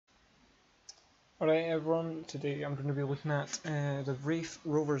Alright everyone, today I'm going to be looking at the Raith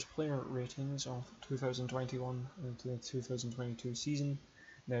Rovers player ratings of 2021 to the 2022 season.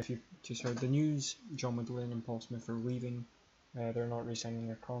 Now if you've just heard the news, John McGlynn and Paul Smith are leaving. They're not re-signing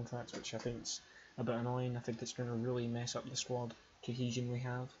their contracts, which I think is a bit annoying. I think it's going to really mess up the squad cohesion we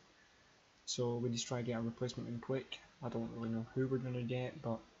have. So we just try to get a replacement in quick. I don't really know who we're going to get,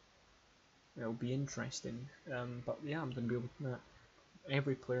 but it'll be interesting. But yeah, I'm going to be looking at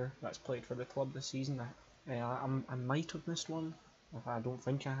every player that's played for the club this season. I might have missed one. I don't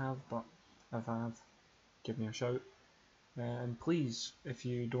think I have, but if I have, give me a shout. And please, if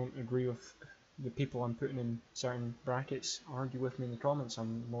you don't agree with the people I'm putting in certain brackets, argue with me in the comments.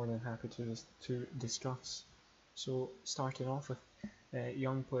 I'm more than happy to discuss. So starting off with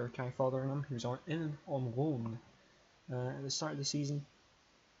young player Kai Fotheringham, who's on loan at the start of the season.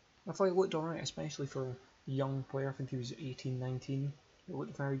 I thought he looked alright, especially for a young player. I think he was 18, 19. It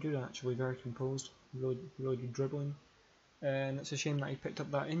looked very good actually, very composed, really good dribbling. And it's a shame that he picked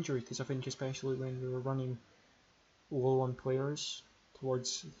up that injury, because I think especially when we were running low on players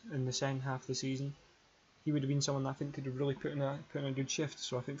towards in the second half of the season, he would have been someone that I think could have really put in a good shift.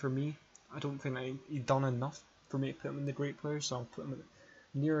 So I think for me, I don't think that he'd done enough for me to put him in the great players, so I'll put him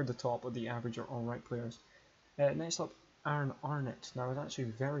near the top of the average or alright players. Next up, Aaron Arnott. Now I was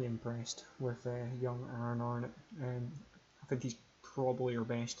actually very impressed with young Aaron Arnott. I think he's probably our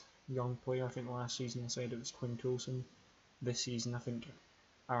best young player. I think last season I said it was Quinn Coulson. This season I think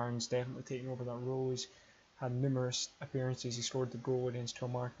Aaron's definitely taken over that role. He's had numerous appearances. He scored the goal against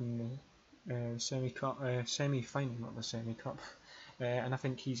Kilmarnock in the semi-final, not the semi-cup. And I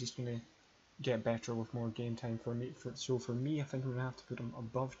think he's just going to get better with more game time for me. So for me, I think I'm going to have to put him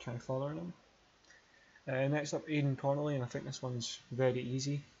above Kai Fotheringham. Next up, Aidan Connolly, and I think this one's very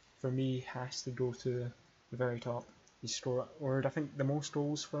easy. For me, he has to go to the very top. He scored, I think, the most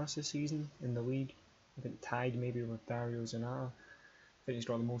goals for us this season in the league. I think tied maybe with Dario Zanata. I think he's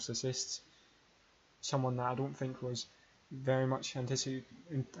got the most assists. Someone that I don't think was very much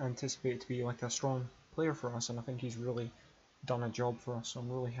anticipated to be like a strong player for us, and I think he's really done a job for us. So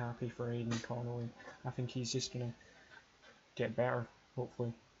I'm really happy for Aidan Connolly. I think he's just gonna get better,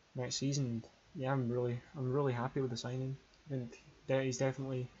 hopefully, next season. Yeah, I'm really happy with the signing. I think he's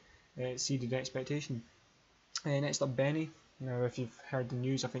definitely exceeded expectation. Next up, Benny. Now, if you've heard the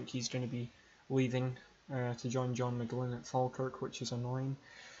news, I think he's going to be leaving to join John McGlynn at Falkirk, which is annoying.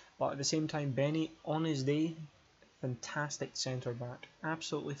 But at the same time, Benny, on his day, fantastic centre back,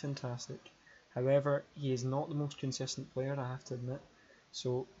 absolutely fantastic. However, he is not the most consistent player, I have to admit.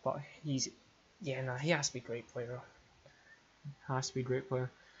 So, but he has to be a great player. Has to be a great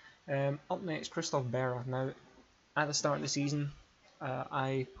player. Up next, Christophe Berra. Now, at the start of the season,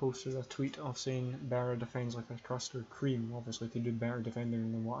 I posted a tweet of saying Berra defends like a custard cream. Obviously, he could do better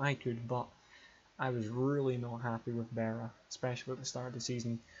defending than what I could, but I was really not happy with Berra, especially at the start of the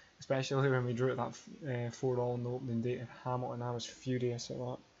season. Especially when we drew at that 4-4 in the opening day at Hamilton. I was furious at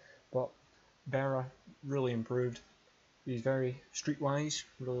that. But Berra really improved. He's very streetwise,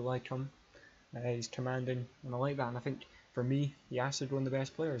 really like him. He's commanding, and I like that. And I think for me, he has to be one of the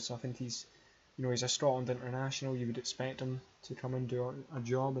best players. So I think he's a Scotland international. You would expect him to come and do a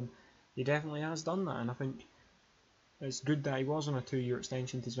job, and he definitely has done that. And I think it's good that he was on a 2-year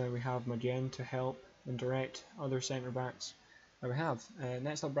extension, because now we have him again to help and direct other centre backs that we have.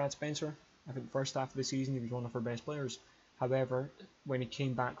 Next up, Brad Spencer. I think first half of the season he was one of our best players. However, when he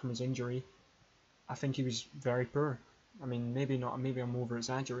came back from his injury, I think he was very poor. I mean, maybe not. Maybe I'm over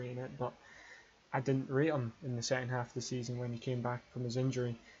exaggerating it, but I didn't rate him in the second half of the season when he came back from his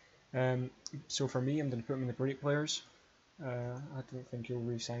injury. So for me, I'm going to put him in the great players. I don't think he'll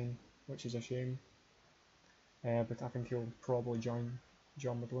re-sign, which is a shame. But I think he'll probably join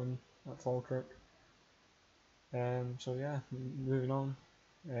John McGlynn at Falkirk. So yeah, moving on.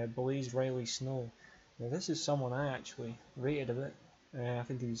 Blaise Riley Snow. Now this is someone I actually rated a bit. I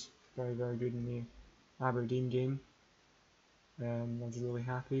think he's very, very good in the Aberdeen game. I was really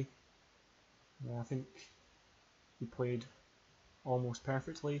happy. I think he played almost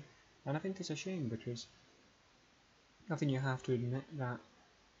perfectly, and I think it's a shame, because I think you have to admit that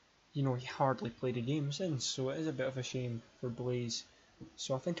he hardly played a game since, so it is a bit of a shame for Blaise.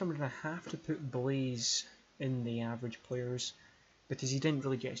 So I think I'm going to have to put Blaise in the average players, because he didn't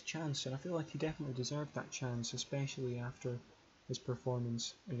really get his chance, and I feel like he definitely deserved that chance, especially after his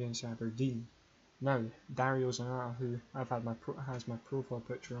performance against Aberdeen. Now, Dario Zanata, who has my profile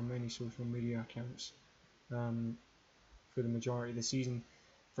picture on many social media accounts for the majority of the season.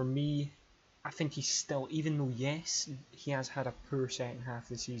 For me, I think he's still, even though yes, he has had a poor second half of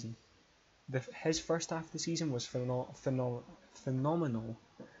the season, his first half of the season was phenomenal.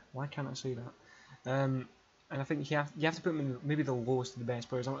 Why can't I say that? And I think you have to put him in maybe the lowest of the best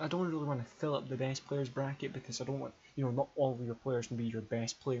players. I don't really want to fill up the best players bracket because I don't want, not all of your players can be your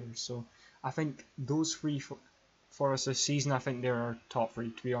best players. So I think those three for us this season, I think they're our top three,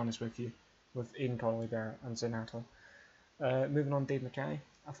 to be honest with you, with Aiden Corley-Barrett and Zanato. Moving on, Dave Mackay.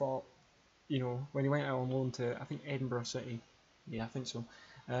 I thought, when he went out on loan to, I think, Edinburgh City, yeah, I think so.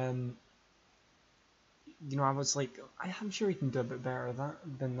 I was like, I'm sure he can do a bit better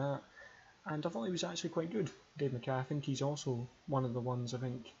than that. And I thought he was actually quite good, Dave Mackay. I think he's also one of the ones,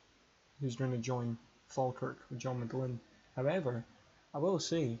 who's going to join Falkirk with John McGlynn. However, I will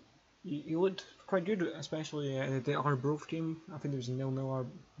say, he looked quite good, especially the Arbroath game. I think it was 0-0.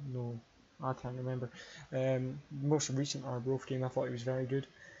 No, I can't remember. Most recent Arbroath game, I thought he was very good.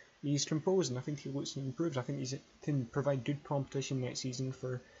 He's composed, and I think he looks improved. I think he can provide good competition next season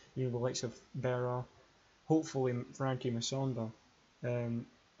for the likes of Berra, hopefully Frankie Masonda.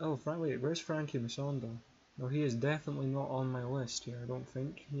 Where's Frankie Masonda? No, he is definitely not on my list here, I don't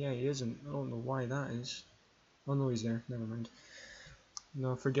think. Yeah, he isn't. I don't know why that is. Oh no, he's there. Never mind.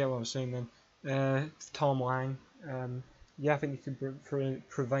 No, forget what I was saying then. Tom Lang. I think he could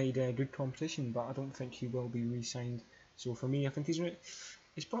provide good competition, but I don't think he will be re-signed. So for me, I think he's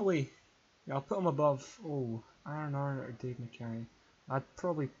probably... I'll put him above... Aaron Arnott or Dave Mackay. I'd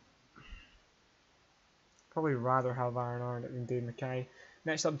probably rather have Aaron Arnott than Dave Mackay.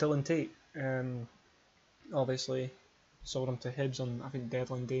 Next up, Dylan Tate. Obviously, sold him to Hibs on, I think,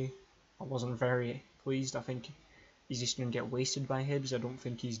 deadline day. I wasn't very pleased. I think he's just going to get wasted by Hibs. I don't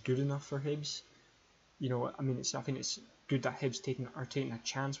think he's good enough for Hibs. I think it's good that Hibs are taking a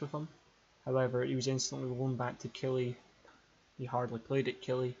chance with him. However, he was instantly loaned back to Killie. He hardly played at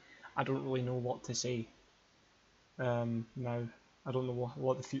Killie. I don't really know what to say. Now, I don't know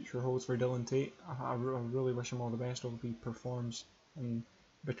what the future holds for Dylan Tate. I really wish him all the best. I hope he performs and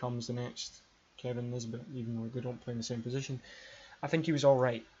becomes the next Kevin Nisbet, even though they don't play in the same position. I think he was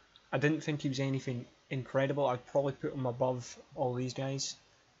alright. I didn't think he was anything incredible. I'd probably put him above all these guys.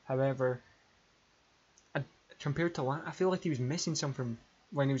 However, compared to I feel like he was missing something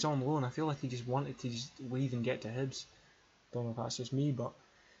when he was on loan. I feel like he just wanted to just leave and get to Hibs. Don't know if that's just me, but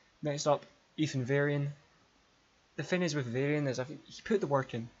next up, Ethan Varian. The thing is with Varian is I think he put the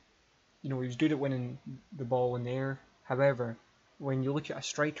work in. He was good at winning the ball in the air. However, when you look at a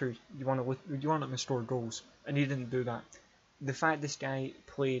striker, you want him to score goals, and he didn't do that. The fact this guy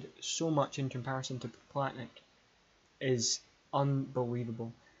played so much in comparison to Poplatnik is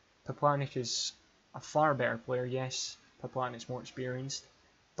unbelievable. Poplatnik is a far better player, yes. Poplatnik's more experienced,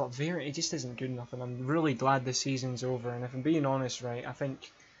 but Varian, he just isn't good enough, and I'm really glad this season's over. And if I'm being honest, right, I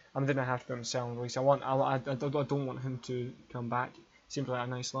think I'm gonna have to put him sell and release. I don't want him to come back. Seems like a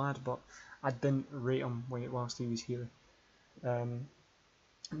nice lad, but I didn't rate him whilst he was here.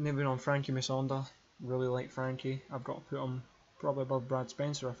 Moving on, Frankie Masonda. Really like Frankie. I've got to put him probably above Brad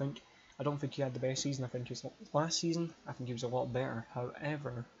Spencer, I think. I don't think he had the best season. I think his last season, I think he was a lot better.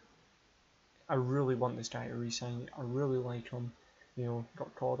 However, I really want this guy to re-sign. I really like him.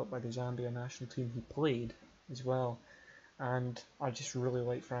 Got called up by the Zambia national team. He played as well. And I just really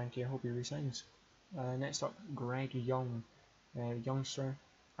like Frankie. I hope he re-signs. Next up, Greg Young. Youngster.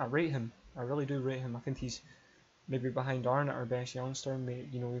 I rate him. I really do rate him. I think he's maybe behind Arnott, our best youngster.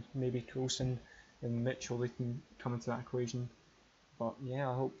 Maybe Coulson and Mitchell, they can come into that equation. But yeah,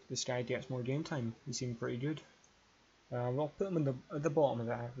 I hope this guy gets more game time. He seemed pretty good. I'll put him at the bottom of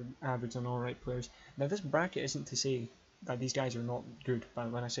the average on alright players. Now this bracket isn't to say that these guys are not good,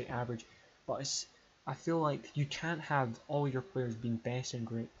 when I say average, but I feel like you can't have all your players being best and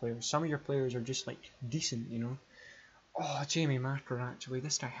great players. Some of your players are just like decent, Oh, Jamie Macker, actually,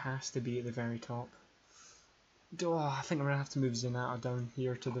 this guy has to be at the very top. Oh, I think I'm going to have to move Zanato down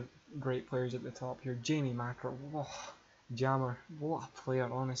here to the great players at the top here. Jamie Macker, Jammer, what a player,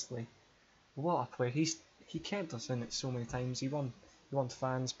 honestly. What a player. He kept us in it so many times. He won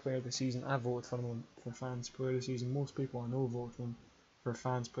Fans Player of the Season. I voted for him for Fans Player of the Season. Most people I know voted for him for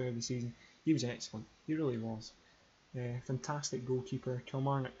Fans Player of the Season. He was excellent. He really was. Fantastic goalkeeper.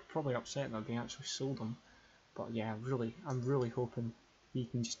 Kilmarnock probably upset that they actually sold him. But yeah, I'm really hoping he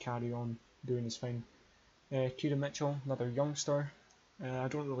can just carry on doing his thing. Kieran Mitchell, another youngster. I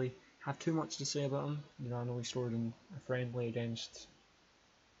don't really have too much to say about him. I know he scored in a friendly against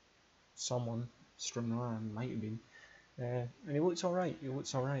someone. Stranraer might have been. And he looks alright.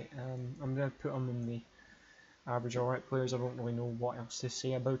 I'm going to put him in the average alright players. I don't really know what else to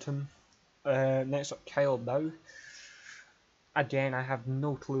say about him. Next up, Kyle Dow. Again, I have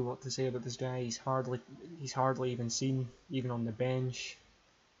no clue what to say about this guy. He's hardly even seen, even on the bench.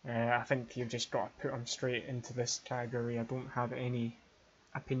 I think you've just got to put him straight into this category. I don't have any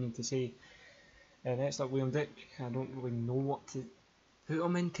opinion to say. Next up, Liam Dick. I don't really know what to put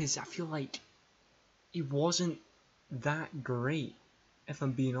him in because I feel like he wasn't that great, if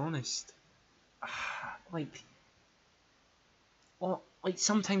I'm being honest. Like,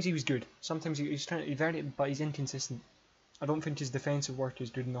 sometimes he was good. Sometimes he's trying to vary it, but he's inconsistent. I don't think his defensive work is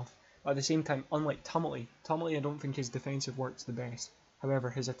good enough. But at the same time, unlike Tumley, I don't think his defensive work's the best. However,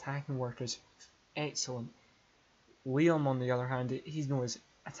 his attacking work is excellent. Liam, on the other hand, his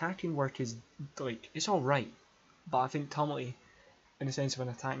attacking work is it's all right, but I think Tumley, in the sense of an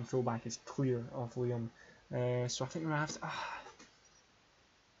attacking fullback, is clear of Liam. So I think we're gonna have to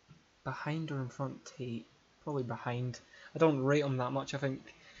behind or in front Tate, probably behind. I don't rate him that much. I think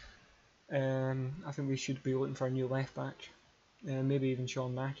we should be looking for a new left back. Maybe even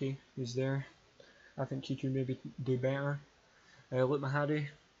Sean Mackey, who's there. I think he could maybe do better. Luke Mahari,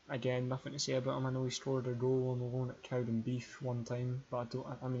 again, nothing to say about him. I know he scored a goal on the loan at Cowden Beef one time, but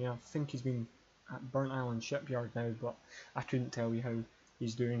I think he's been at Burnt Island Shipyard now, but I couldn't tell you how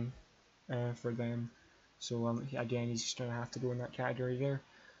he's doing for them. So again, he's just going to have to go in that category there.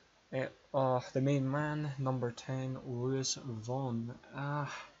 The main man, number 10, Lewis Vaughan.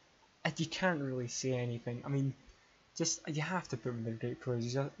 You can't really say anything. I mean, you have to put him in the great pros.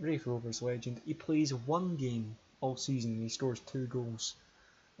 He's a Raith Rovers legend. He plays one game all season and he scores 2 goals.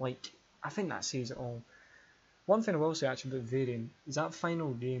 I think that says it all. One thing I will say actually about Varian is that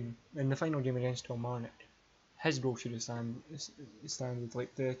final game, in the final game against Kilmarnock, his goal should have standed.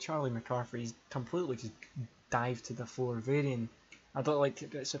 The Charlie McCarthy, he's completely just dived to the floor. Varian, I don't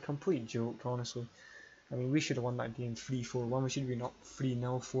it's a complete joke, honestly. I mean, we should have won that game 3-4-1. We should have been up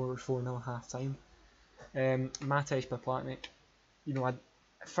 3-0, 4-0 half time. Matej Paplatnik,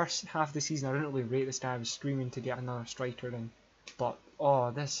 first half of the season I didn't really rate this guy. I was screaming to get another striker in, but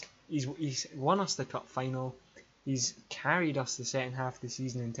he's won us the cup final. He's carried us the second half of the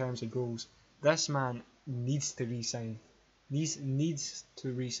season in terms of goals. This man needs to resign. Needs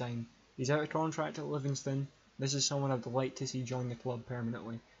to resign. He's out of contract at Livingston. This is someone I'd like to see join the club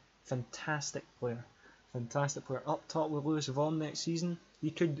permanently. Fantastic player. Up top with Lewis Vaughan next season. He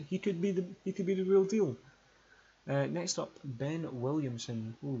could be the real deal. Next up, Ben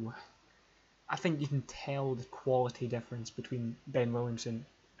Williamson. Ooh, I think you can tell the quality difference between Ben Williamson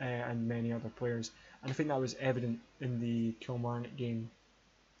and many other players, and I think that was evident in the Kilmarnock game,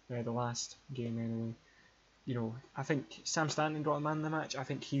 the last game anyway. I think Sam Stanton got a man of the match. I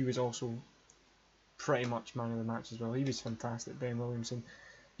think he was also pretty much man of the match as well. He was fantastic, Ben Williamson.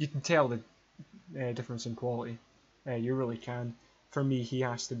 You can tell the difference in quality. You really can. For me, he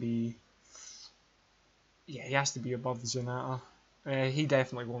has to be above Zanata. He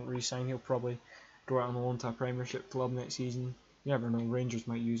definitely won't re-sign. He'll probably go out on loan to a Premiership club next season. You never know. Rangers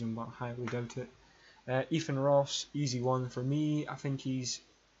might use him, but I highly doubt it. Ethan Ross, easy one for me. I think he's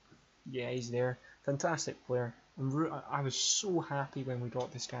there. Fantastic player. I was so happy when we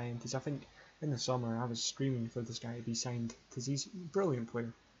got this guy in, because I think in the summer I was screaming for this guy to be signed, because he's a brilliant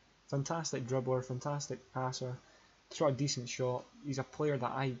player. Fantastic dribbler, fantastic passer, got a decent shot. He's a player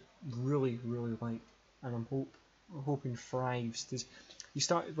that I really, really like, and I'm hoping thrives.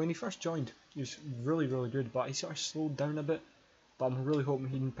 When he first joined, he was really, really good, but he sort of slowed down a bit. But I'm really hoping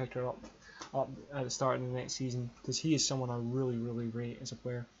he can pick her up at the start of the next season, because he is someone I really, really rate as a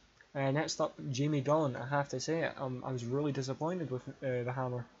player. Next up, Jamie Dillon. I have to say it, I was really disappointed with the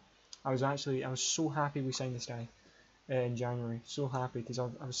Hammer. I was so happy we signed this guy in January. So happy, because I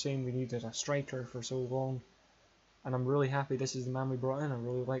was saying we needed a striker for so long, and I'm really happy this is the man we brought in. I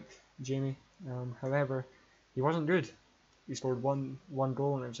really like Jamie. However, he wasn't good. He scored one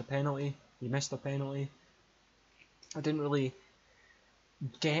goal and it was a penalty. He missed a penalty. I didn't really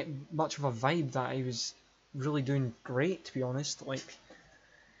get much of a vibe that he was really doing great, to be honest. I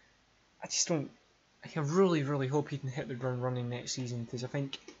just don't. I really, really hope he can hit the ground running next season, because I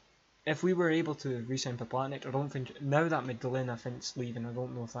think if we were able to re-sign Paplatnik, I don't think, now that mcglynn I think's leaving, I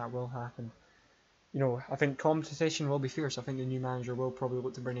don't know if that will happen. I think competition will be fierce. I think the new manager will probably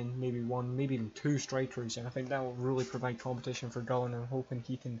look to bring in maybe one, maybe even 2 strikers, and I think that will really provide competition for Dillon, and I'm hoping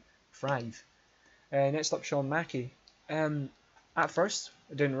he can thrive. Next up, Sean Mackey. At first,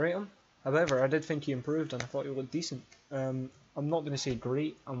 I didn't rate him. However, I did think he improved, and I thought he looked decent. I'm not going to say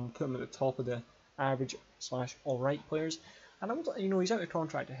great. I'm putting him at the top of the average / alright players. And he's out of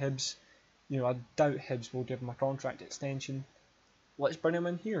contract at Hibs. I doubt Hibs will give him a contract extension. Let's bring him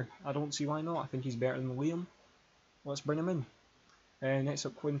in here. I don't see why not. I think he's better than Liam. Let's bring him in. Next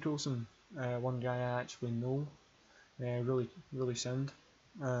up, Quinn Coulson. One guy I actually know. Really, really sound.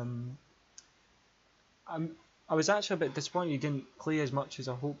 I was actually a bit disappointed he didn't play as much as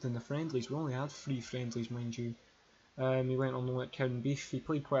I hoped in the friendlies. We only had 3 friendlies, mind you. He went on loan at Kevin Beef. He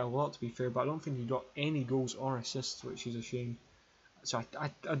played quite a lot, to be fair, but I don't think he got any goals or assists, which is a shame. So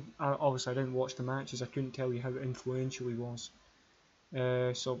I obviously I didn't watch the matches. I couldn't tell you how influential he was.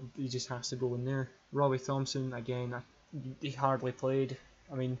 So he just has to go in there. Robbie Thompson, again, he hardly played.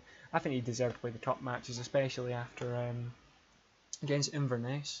 I mean, I think he deserved to play the cup matches, especially after against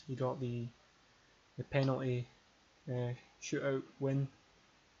Inverness. He got the penalty shootout win.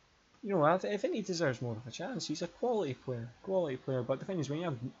 You know, I think he deserves more of a chance. He's a quality player. But the thing is, when you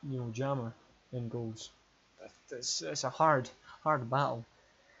have Jammer in goals, it's a hard battle.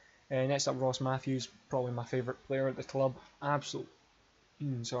 Next up, Ross Matthews, probably my favourite player at the club. Absolutely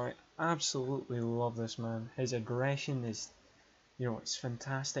love this man. His aggression is, it's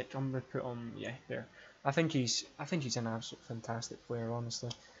fantastic. I'm gonna put on, there. I think he's an absolute fantastic player,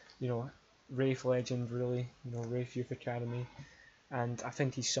 honestly. Raith legend, really. Raith Youth Academy, and I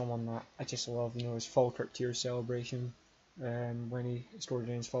think he's someone that I just love. His Falkirk tier celebration when he scored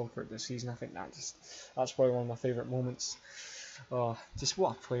against Falkirk this season. I think that's probably one of my favourite moments. Oh, just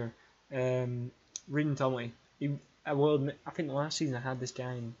what a player. Reading Tumley, I will admit, I think last season I had this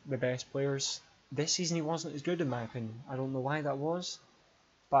guy in the best players. This season he wasn't as good in my opinion. I don't know why that was,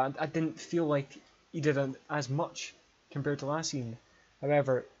 but I didn't feel like he did as much compared to last season.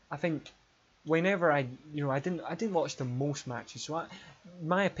 However, I think whenever I didn't watch the most matches, so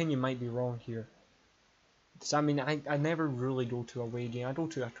my opinion might be wrong here. So, I mean, I never really go to a away game. I go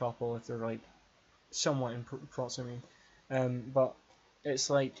to a couple if they're like somewhat in proximity. But it's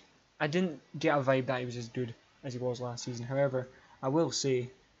like I didn't get a vibe that he was as good as he was last season. However, I will say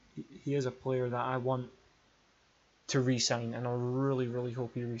he is a player that I want to re-sign, and I really, really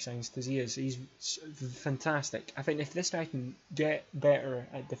hope he re-signs, because he's fantastic. I think if this guy can get better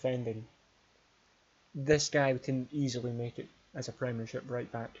at defending, this guy can easily make it as a Premiership right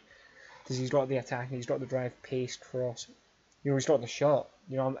back, because he's got the attack, he's got the drive, pace, cross. He's got the shot.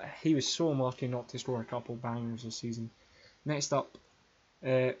 He was so unlucky not to score a couple bangers this season. Next up,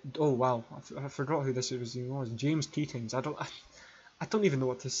 oh wow, I forgot who this was. James Keatings. I don't even know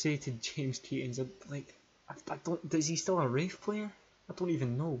what to say to James Keatings. I don't. Is he still a Raith player? I don't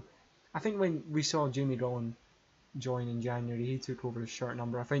even know. I think when we saw Jamie Gollan join in January, he took over his shirt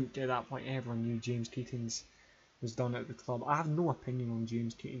number. I think at that point everyone knew James Keatings was done at the club. I have no opinion on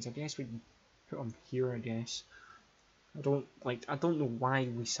James Keatings. I guess we can put him here. I guess. I don't know why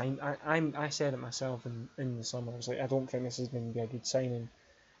we signed. I said it myself in the summer. I was like, I don't think this is going to be a good signing.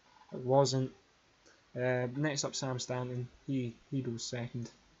 It wasn't. Next up, Sam Stanton. He goes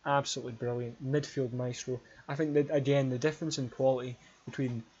second. Absolutely brilliant midfield maestro. I think that again the difference in quality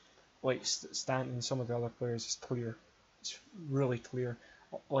between Stanton and some of the other players is clear. It's really clear.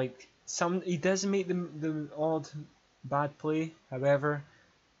 He does make the odd bad play. However,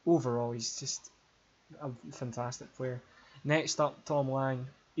 overall he's just a fantastic player. Next up, Tom Lang.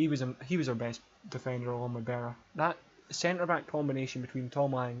 He was our best defender along with Berra. That centre back combination between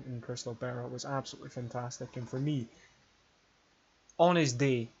Tom Lang and Crystal Berra was absolutely fantastic. And for me, on his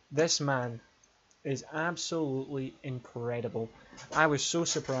day, this man is absolutely incredible. I was so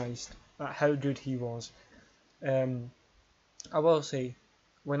surprised at how good he was. I will say,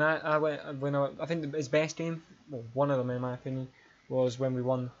 I think his best game, well, one of them in my opinion, was when we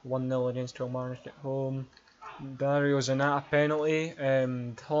won 1-0 against Kilmarnock at home. Dario Zanata penalty,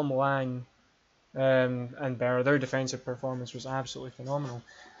 Tom Lang and Berra, their defensive performance was absolutely phenomenal.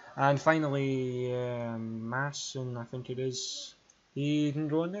 And finally, Masson, I think it is, he can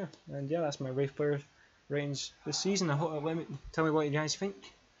go in there. And yeah, that's my Raith player ratings this season. Tell me what you guys think.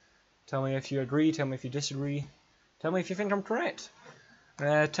 Tell me if you agree, tell me if you disagree. Tell me if you think I'm correct.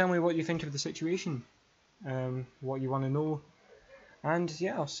 Tell me what you think of the situation. What you want to know. And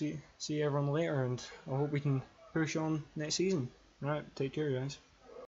yeah, I'll see everyone later, and I hope we can push on next season. Right, take care guys.